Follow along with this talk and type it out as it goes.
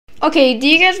Okay, do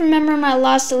you guys remember my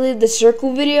last Delete the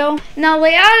Circle video? Now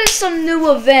they added some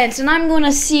new events and I'm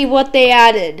gonna see what they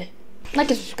added.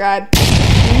 Like and subscribe.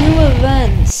 New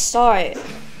events, sorry.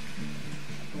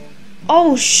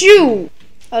 Oh shoot!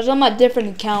 I was on my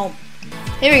different account.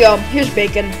 Here we go, here's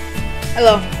Bacon.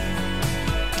 Hello.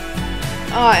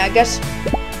 Alright, I guess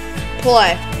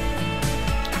play.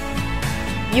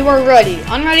 You are ready.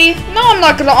 Unready? No, I'm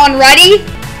not gonna unready.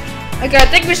 Okay, I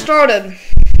think we started.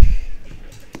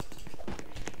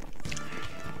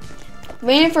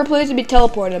 Waiting for players to be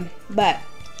teleported. Bet.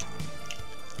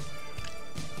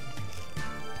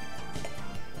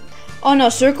 Oh no,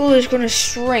 circle is gonna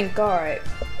shrink. Alright.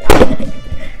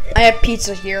 I have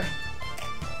pizza here.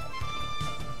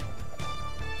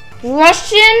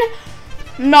 Russian?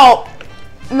 No.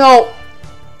 No.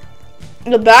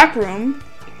 The back room.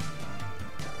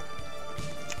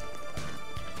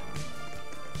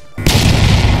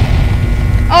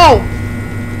 Oh!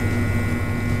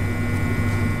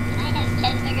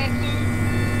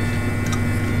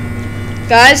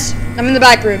 Guys, I'm in the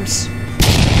back rooms.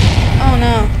 Oh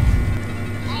no.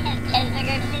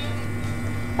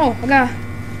 Oh, I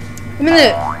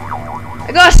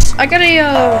got a,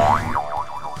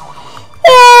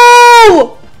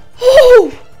 Oh!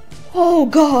 Oh! Oh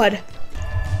god.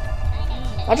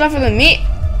 Watch out for the meat.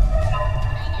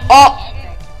 Oh.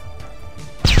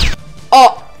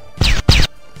 Oh.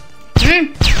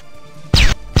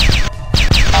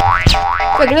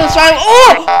 Wait, get to the side.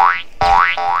 Oh!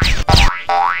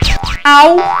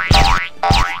 Ow!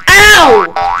 Ow!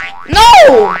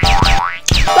 No!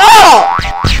 Stop!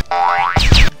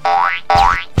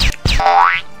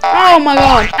 Oh my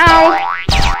god! Ow!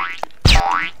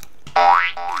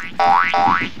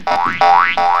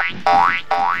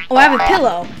 Oh, I have a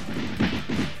pillow.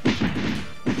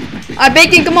 Alright,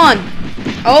 Bacon, come on!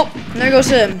 Oh, there goes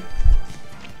him.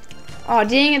 Oh,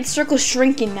 dang it, the circle's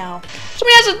shrinking now.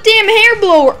 Somebody has a damn hair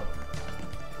blower!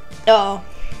 Uh-oh.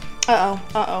 Uh-oh.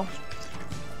 Uh-oh.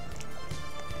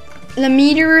 The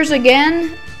meteors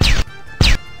again?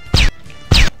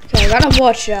 Okay, I gotta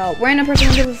watch out. Random person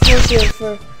will give a force shield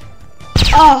for...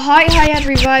 Oh, Hi had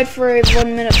revived for a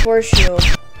 1 minute force shield.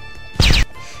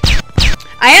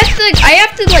 I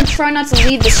have to like try not to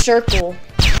leave the circle.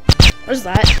 What is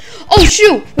that? Oh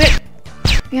shoot! Wait.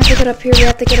 We have to get up here, we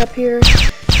have to get up here.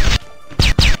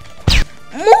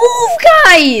 Move,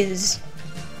 guys!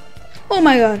 Oh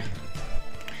my god.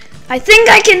 I think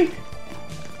I can...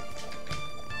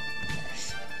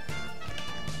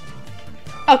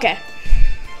 Okay.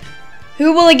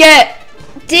 Who will it get?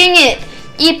 Dang it!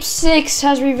 Eep6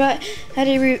 has oh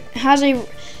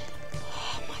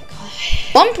my god.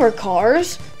 Bumper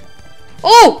cars?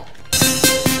 Oh!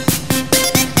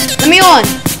 Let me on!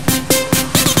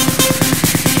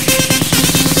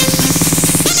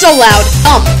 So loud.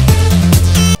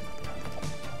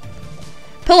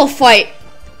 Pillow fight.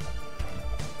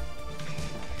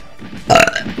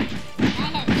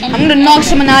 I'm gonna knock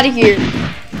someone out of here.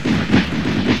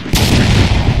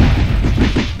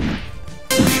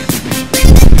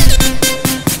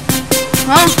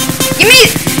 Huh? Give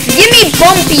me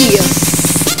Bumpy.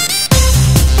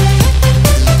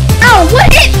 Ow,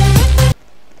 what hit?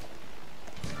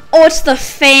 Oh, it's the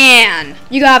fan.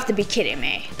 You have to be kidding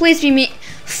me. Please be me.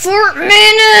 Fort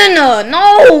Minute!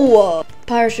 No!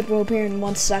 Pirate ship will appear in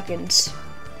 1 second.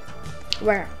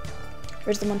 Where?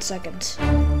 Where's the 1 second?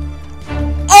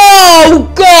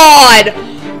 Oh god!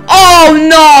 Oh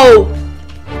no!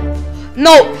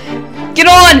 No! Get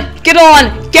on! Get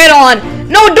on! Get on!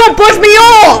 No, don't push me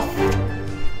off!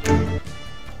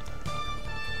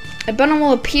 A button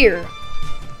will appear.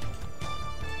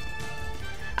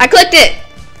 I clicked it.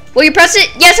 Will you press it?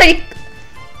 Yes, I...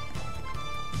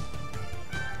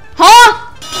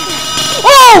 Huh?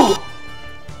 Oh!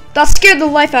 That scared the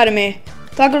life out of me.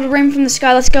 Taco rain from the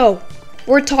sky, let's go.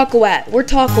 Where Taco at? Where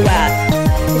Taco at?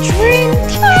 The train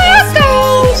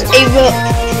tacos! Ava.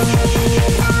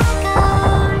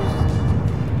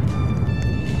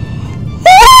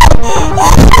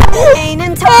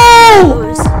 And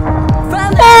tacos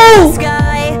from the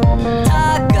sky.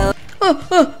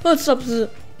 Taco. Stop.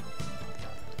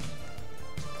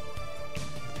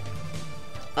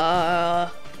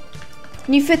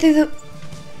 Can you fit through the...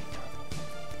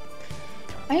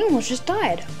 I almost just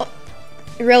died. Oh,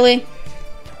 really?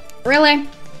 Really?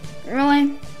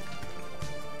 Really?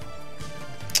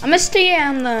 I'm gonna stay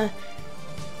on the...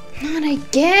 Not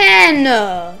again!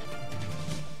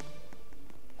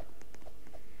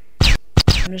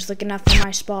 I'm just looking out for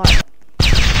my spot.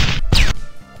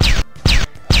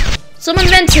 Someone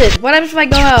vented! What happens if I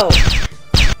go out?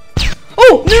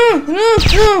 Oh! No!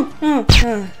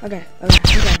 Okay,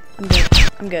 I'm good.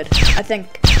 I'm good. I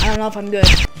don't know if I'm good.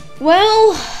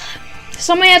 Well,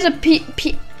 somebody has a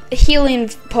healing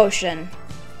potion.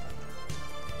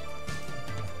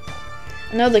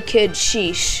 Another kid,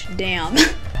 sheesh, damn.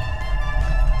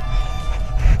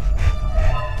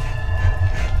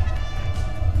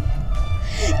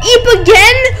 Eep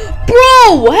again?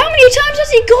 Bro, how many times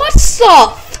has he got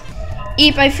stuff?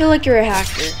 Eep, I feel like you're a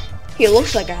hacker. He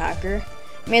looks like a hacker.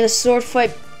 May the sword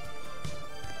fight.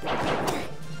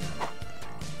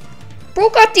 Bro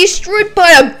got destroyed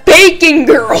by a bacon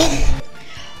girl.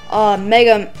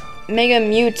 Mega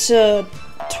Mute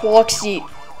Twoxy.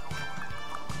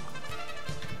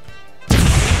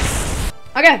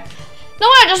 Okay. No,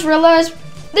 I just realized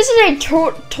this is a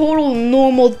total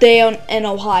normal day in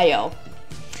Ohio.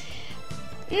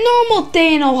 Normal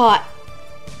day in Ohio.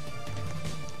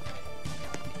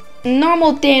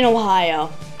 Normal day in Ohio.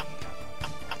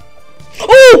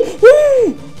 Oh!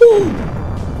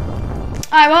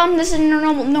 Alright, well, this is a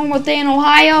normal day in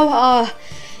Ohio.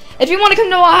 If you want to come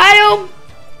to Ohio,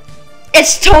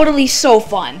 it's totally so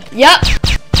fun. Yep.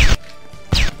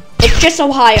 It's just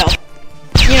Ohio.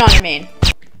 You know what I mean.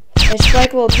 A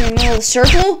spike will appear in the middle of the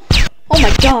circle. Oh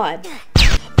my god.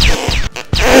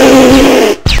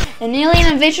 An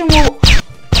alien invasion will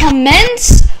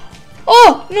commence.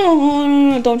 Oh,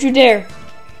 no, don't you dare.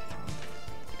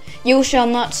 You shall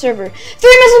not serve her.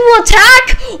 3 missile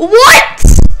attack? What?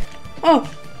 Oh.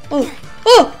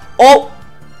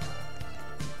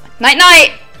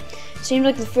 Night. Seems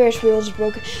like the Ferris wheel is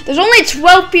broken. There's only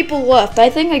 12 people left. I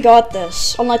think I got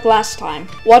this, unlike last time.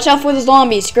 Watch out for the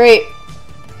zombies. Great.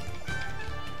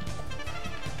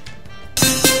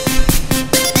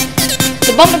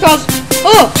 The bumper cars.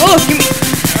 Give me.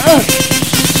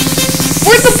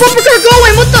 Where's the bumper car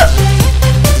going? What the?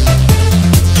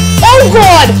 Oh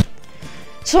god!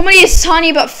 Somebody is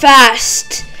tiny but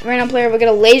fast. Random player will get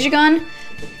a laser gun.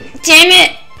 Damn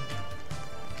it!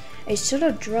 A sort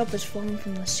of drop is falling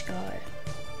from the sky.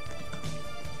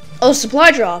 Oh,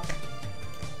 supply drop.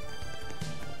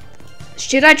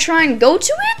 Should I try and go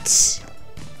to it?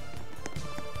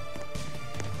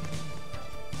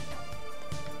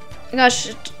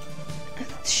 Gosh,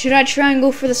 should I try and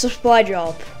go for the supply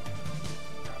drop?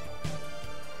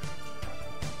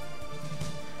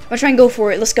 I'll try and go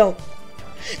for it. Let's go.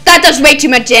 That does way too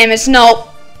much damage. No.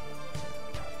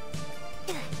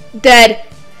 Dead.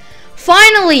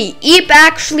 Finally, Eep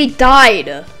actually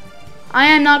died. I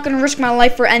am not going to risk my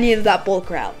life for any of that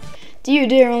bullcrap. Do you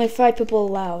dare? Only 5 people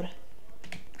allowed.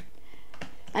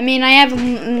 I mean, I have a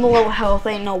low health.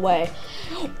 Ain't no way.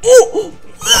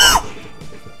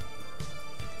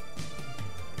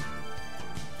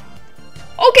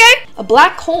 Okay. A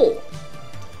black hole.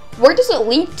 Where does it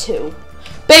lead to?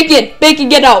 Bacon,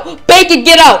 get out. Bacon,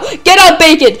 get out. Get out,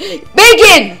 Bacon.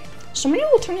 Bacon! Somebody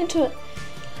will turn into a...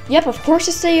 Yep, of course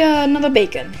it's another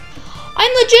Bacon.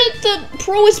 I'm legit the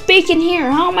proest Bacon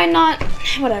here. How am I not?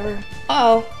 Whatever.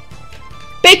 Uh-oh.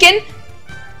 Bacon!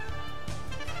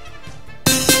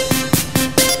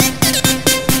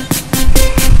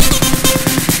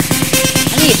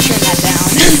 I need to turn that down.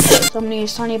 Somebody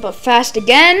is tiny but fast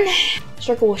again.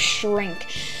 Circle will shrink.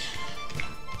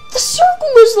 The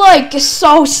circle is like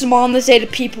so small in this day to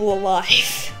people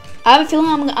alive. I have a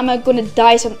feeling I'm gonna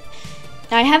die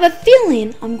I have a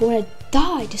feeling I'm gonna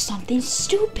die to something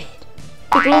stupid.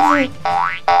 I'm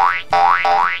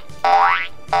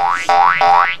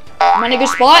in a good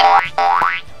spot.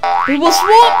 We will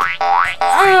swap.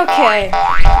 Okay.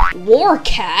 War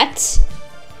cat.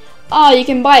 Oh, you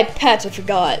can buy pets. I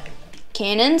forgot.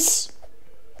 Cannons.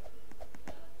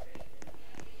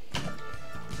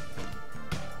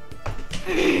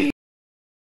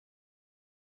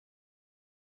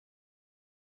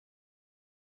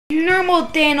 Normal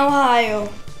day in Ohio.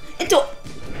 Until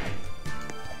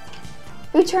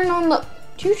we turn on the.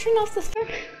 Do you turn off the third?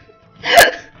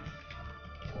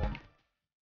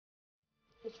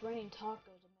 It's raining tacos.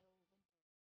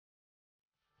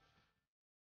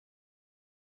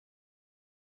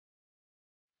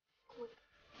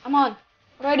 I'm on.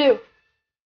 What do I do?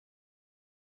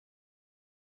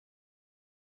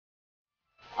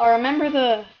 I remember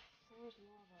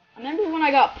when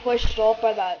I got pushed off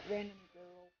by that random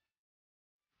girl.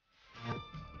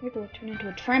 Maybe it'll turn into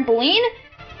a trampoline?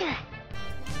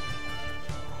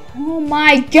 Oh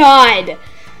my god!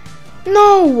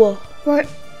 No!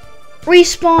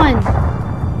 Respawn!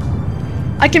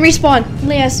 I can respawn!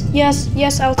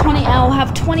 Yes, I'll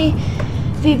have 20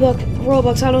 V-Buck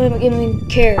Robux. I don't even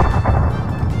care.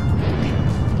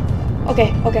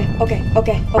 Okay.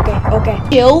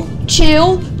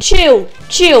 Chill.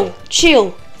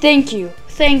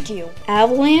 Thank you.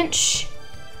 Avalanche.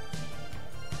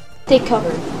 Take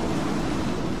cover.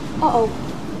 Uh-oh.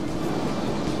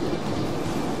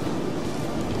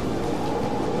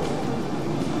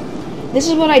 This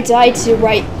is what I died to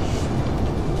right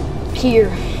here.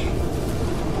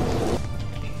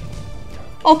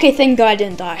 Okay, thank God I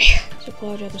didn't die. So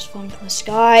Cloud was falling from the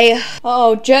sky.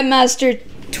 Uh-oh, Jetmaster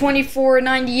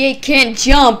 2498 can't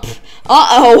jump.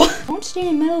 Uh-oh. Don't stay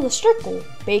in the middle of the circle,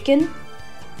 Bacon.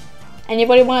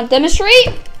 Anybody want to demonstrate?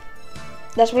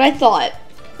 That's what I thought.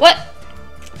 What?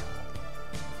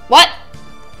 What?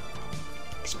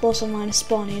 Explosive mine is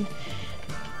spawning.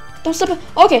 Don't step on.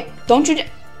 Okay, don't you.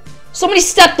 Somebody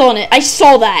stepped on it. I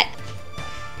saw that.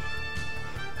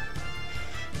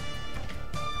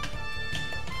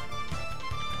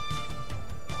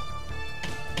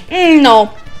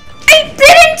 No. I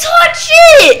didn't touch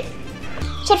it!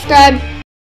 Subscribe.